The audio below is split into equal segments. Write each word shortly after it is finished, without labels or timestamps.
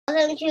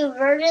Welcome to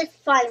Burgess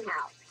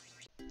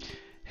Funhouse.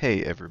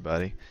 Hey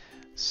everybody.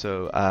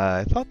 So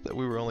I thought that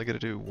we were only going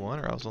to do one,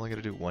 or I was only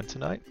going to do one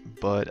tonight,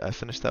 but I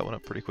finished that one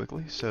up pretty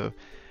quickly. So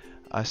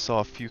I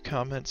saw a few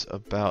comments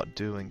about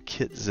doing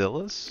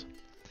Kitzillas,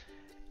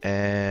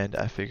 and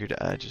I figured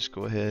I'd just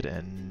go ahead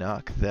and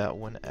knock that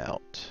one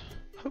out.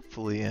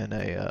 Hopefully in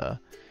a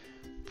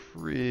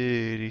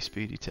pretty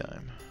speedy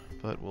time,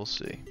 but we'll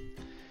see.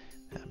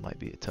 That might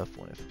be a tough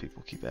one if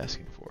people keep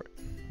asking for it.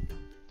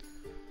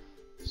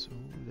 So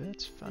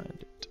let's find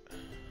it.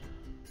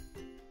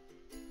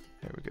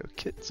 There we go,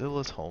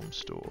 High-Kitzilla's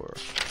Homestore.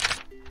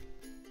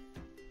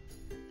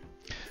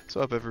 So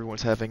I hope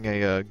everyone's having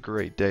a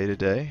great day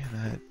today.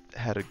 I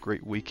had a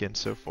great weekend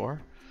so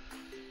far.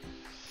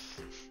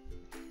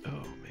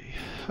 Oh me.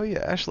 Oh yeah,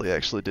 Ashley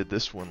actually did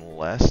this one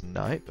last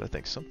night, but I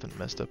think something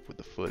messed up with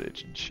the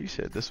footage, and she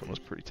said this one was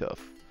pretty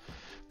tough.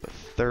 But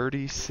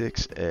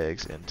 36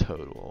 eggs in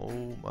total.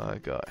 Oh my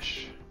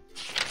gosh.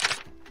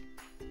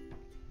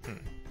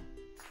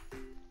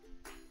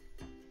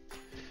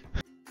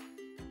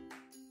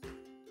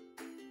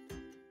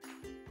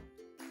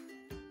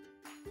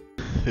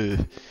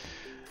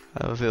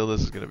 I feel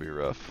this is gonna be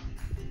rough.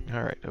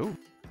 Alright, oh.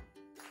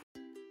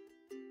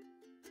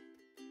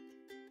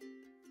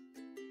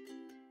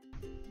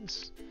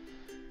 This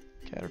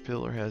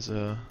caterpillar has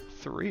a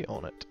 3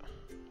 on it.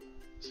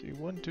 Let's see,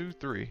 1, 2,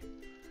 3.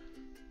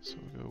 So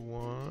we'll go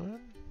 1,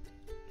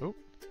 oh,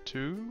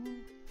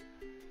 2,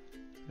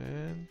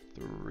 and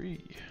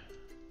 3.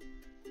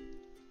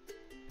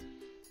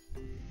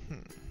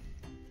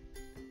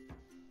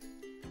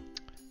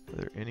 Are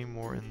there any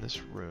more in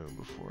this room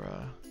before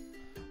I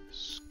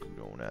scoot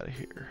on out of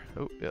here?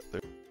 Oh, yep,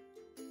 yeah,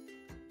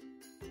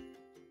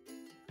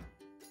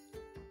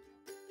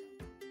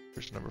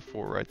 there's number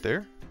 4 right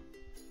there.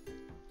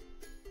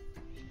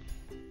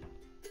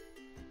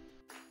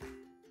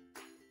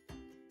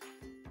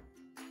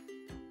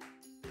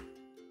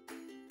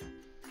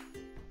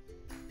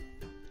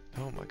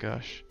 Oh my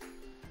gosh.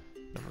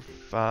 Number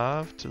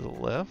 5 to the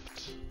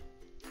left.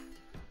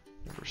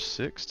 Number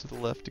 6 to the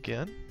left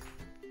again.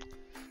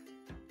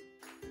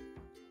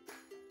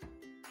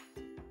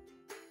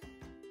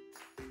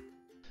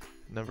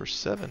 Number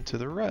 7 to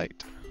the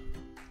right.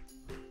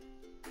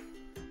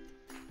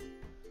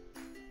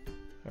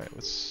 Alright,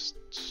 let's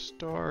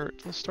start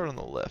on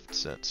the left,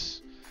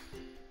 since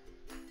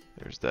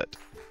there's that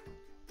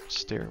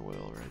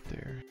stairwell right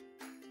there.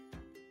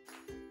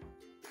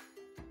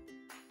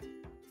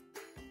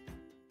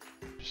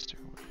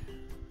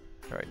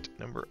 Alright,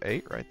 number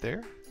 8 right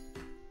there.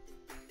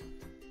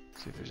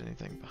 See if there's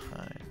anything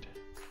behind.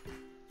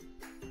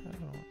 I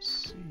don't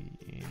see.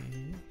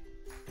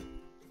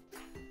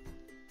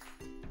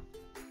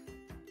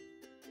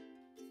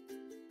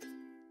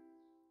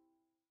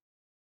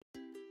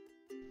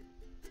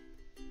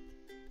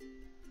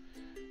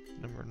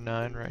 Number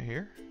 9 right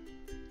here.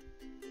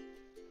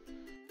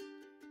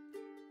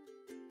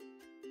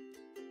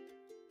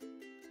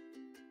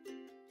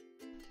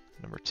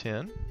 Number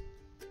 10.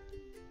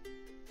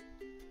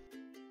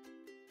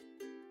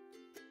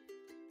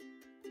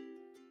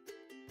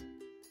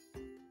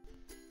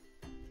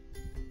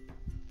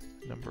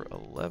 Number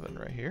 11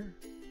 right here.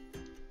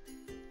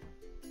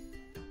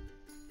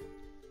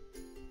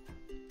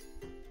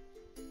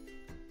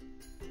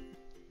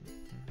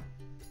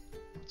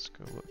 Let's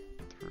go look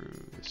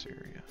through this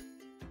area.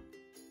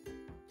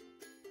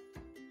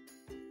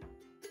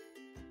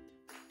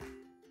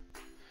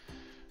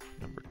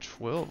 Number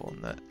 12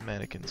 on that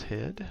mannequin's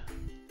head.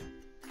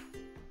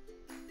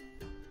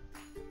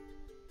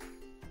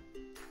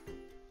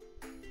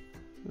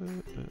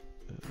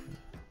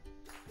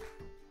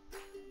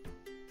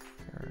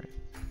 Alright,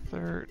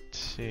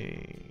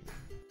 13.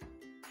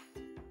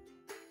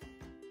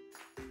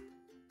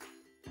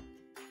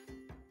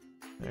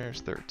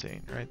 There's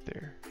 13 right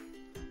there.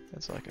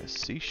 That's like a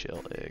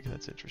seashell egg.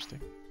 That's interesting.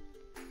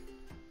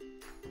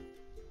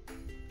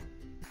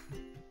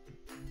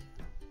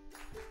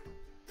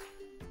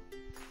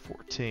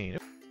 $14.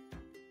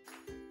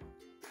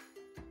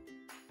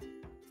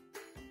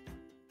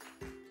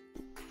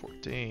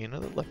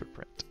 Another leopard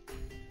print.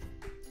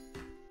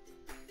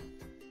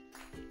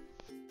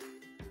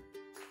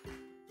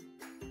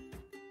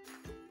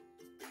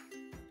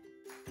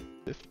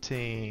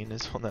 $15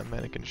 is on that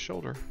mannequin's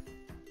shoulder.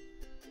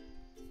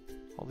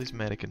 All these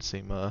mannequins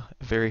seem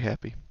very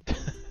happy.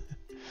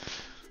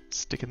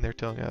 Sticking their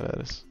tongue out at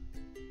us.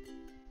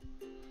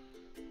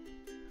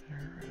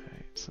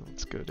 Alright, so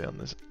let's go down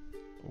this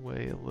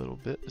way a little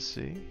bit to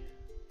see.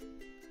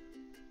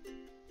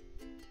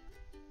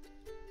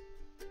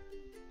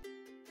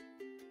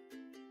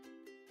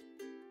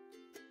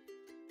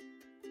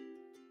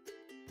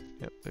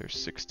 Yep, there's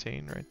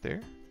 16 right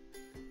there.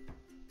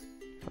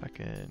 If I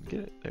can get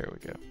it, there we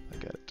go, I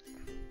got it.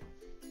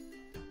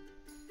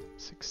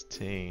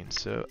 16,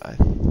 so I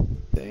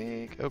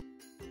think, oh.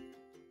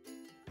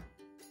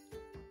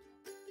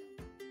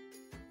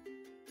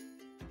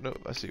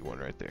 Nope, I see one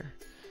right there.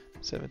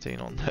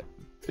 17 on that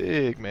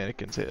big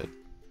mannequin's head.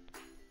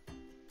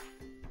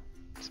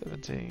 So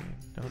 17.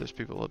 Oh, there's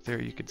people up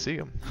there. You can see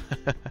them.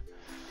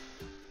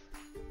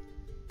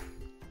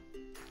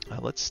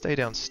 Let's stay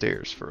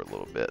downstairs for a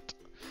little bit.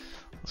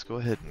 Let's go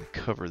ahead and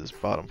cover this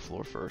bottom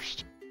floor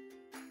first.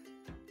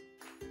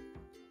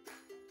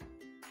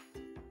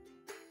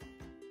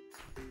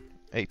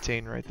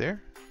 $18 right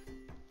there.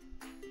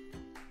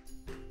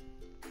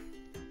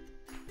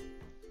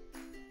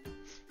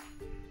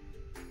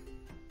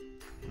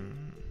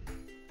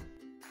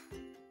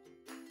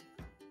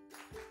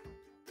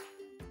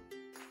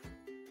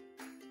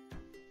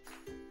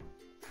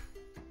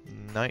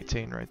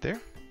 $19 right there.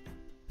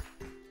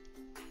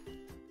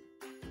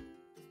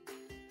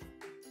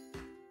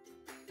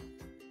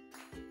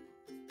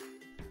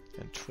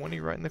 And 20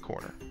 right in the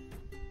corner. I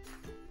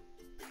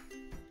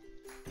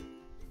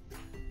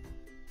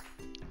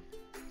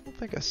don't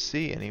think I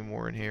see any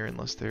more in here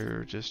unless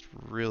they're just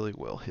really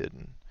well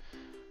hidden.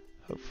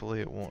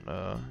 Hopefully it won't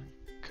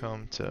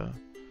come to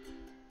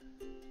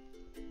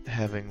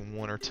having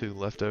one or two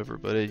left over,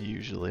 but it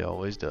usually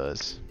always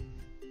does.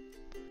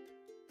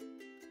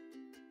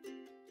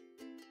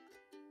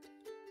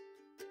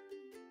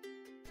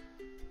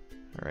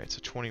 Alright, so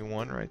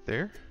 21 right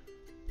there.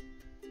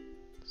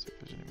 Let's see if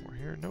there's any more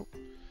here. Nope.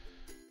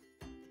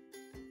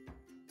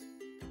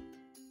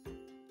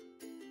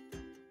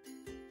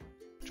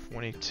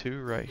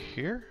 $22 right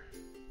here.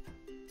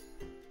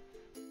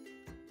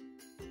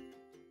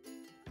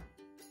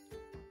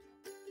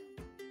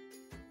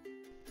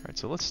 Alright,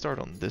 so let's start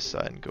on this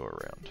side and go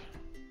around.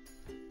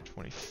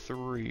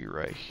 23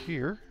 right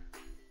here.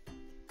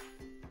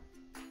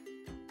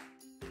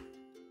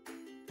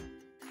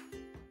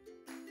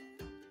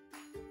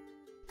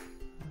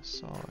 I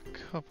saw a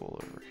couple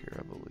over here,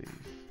 I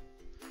believe.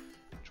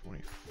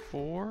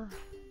 24.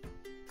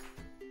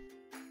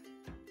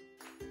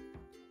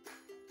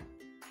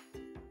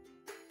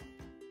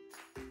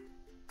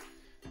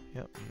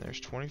 Yep, and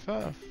there's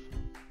 25.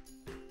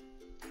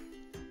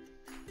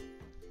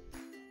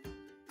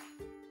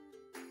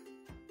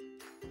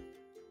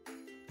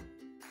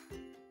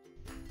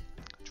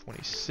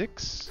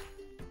 26.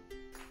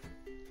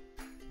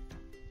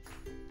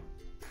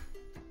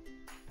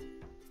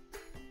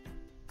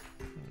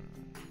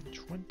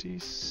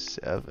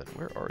 27.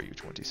 Where are you,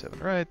 27?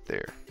 Right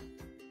there.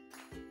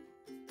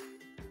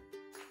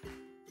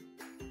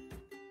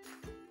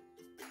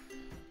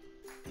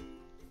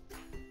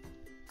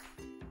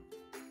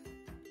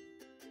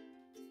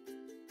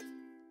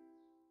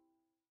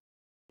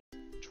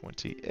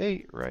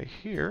 $28 right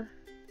here.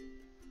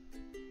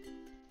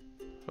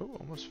 Oh,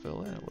 almost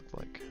fell in, it looked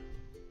like.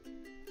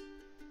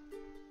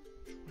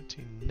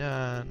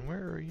 29.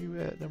 Where are you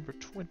at, number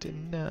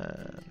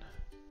 29?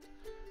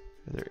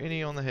 Are there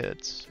any on the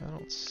heads? I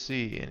don't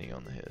see any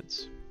on the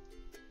heads.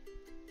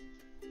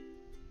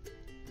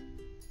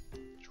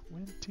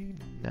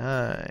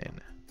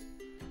 29.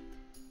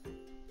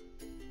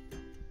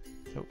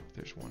 Oh,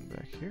 there's one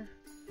back here.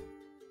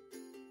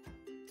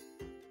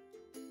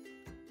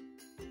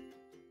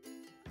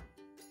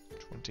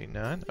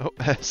 29. Oh,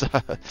 as I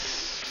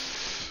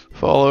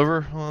fall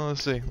over. Well,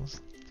 let's see.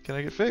 Can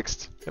I get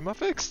fixed? Am I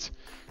fixed?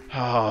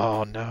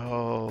 Oh,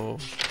 no.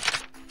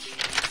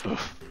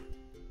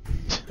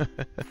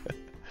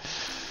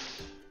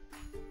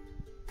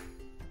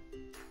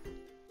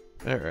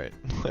 Alright,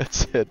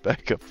 let's head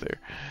back up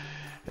there.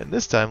 And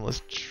this time,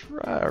 let's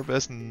try our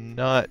best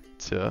not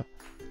to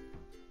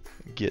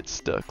get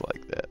stuck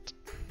like that.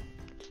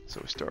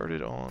 So we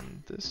started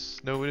on this.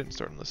 No, we didn't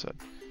start on this side.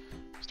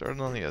 Started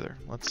on the other.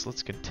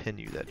 Let's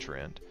continue that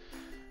trend.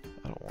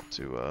 I don't want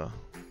to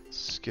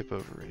skip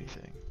over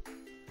anything.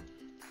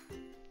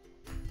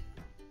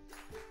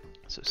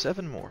 So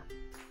 7 more.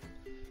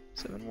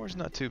 7 more is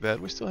not too bad.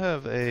 We still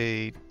have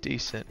a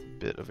decent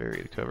bit of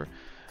area to cover.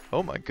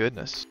 Oh my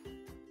goodness.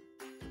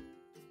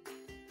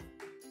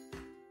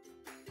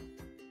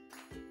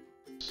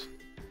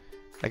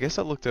 I guess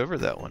I looked over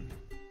that one.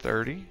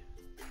 30. I'm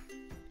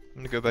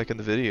going to go back in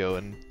the video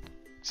and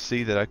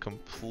see that I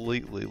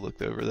completely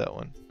looked over that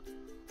one.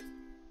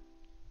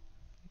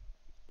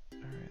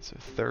 Alright, so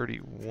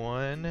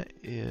 31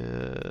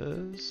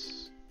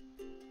 is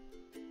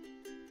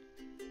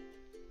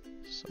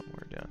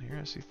somewhere down here.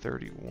 I see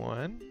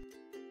 31.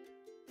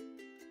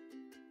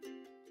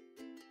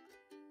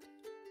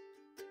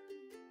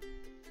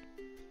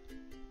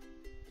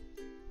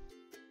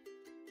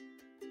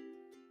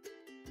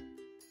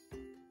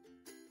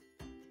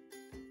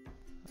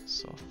 I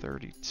saw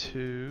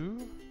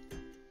 32.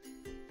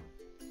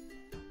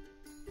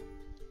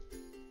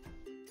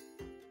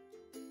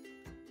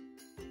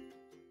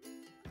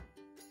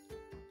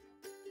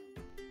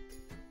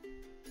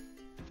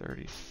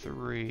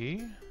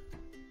 $33.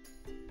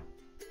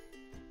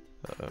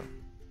 Uh-oh.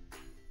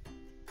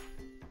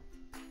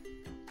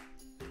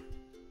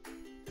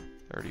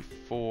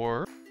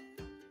 34.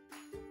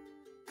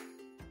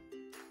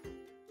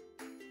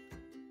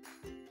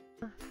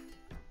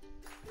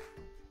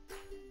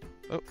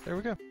 Oh, there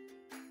we go.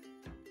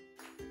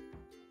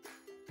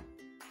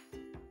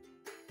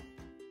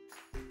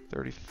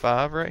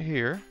 35 right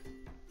here.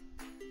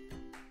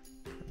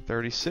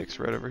 36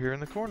 right over here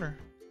in the corner.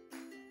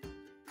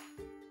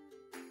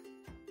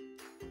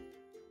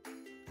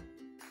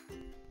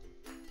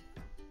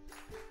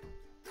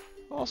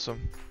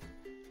 Awesome.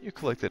 You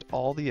collected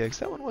all the eggs.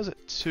 That one wasn't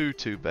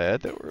too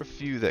bad. There were a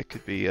few that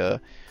could be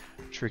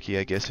tricky,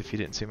 I guess, if you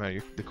didn't see them out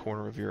of the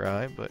corner of your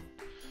eye, but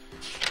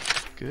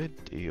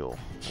good deal.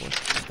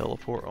 Let's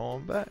teleport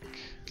on back.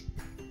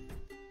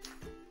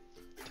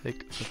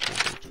 Take the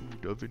portal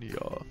to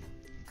Davinia.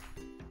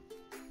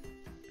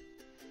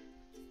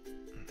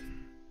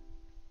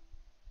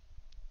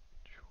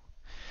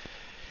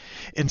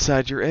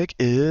 Inside your egg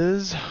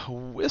is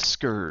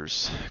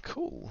Whiskers.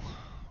 Cool.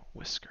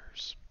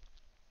 Whiskers.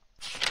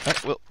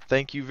 Alright, well,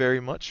 thank you very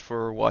much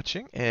for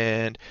watching,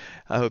 and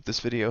I hope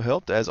this video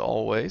helped. As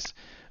always,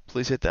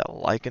 please hit that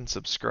like and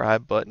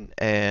subscribe button,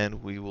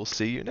 and we will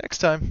see you next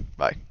time.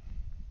 Bye.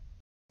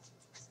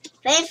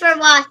 Thanks for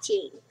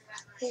watching.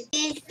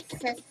 Please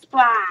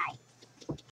subscribe.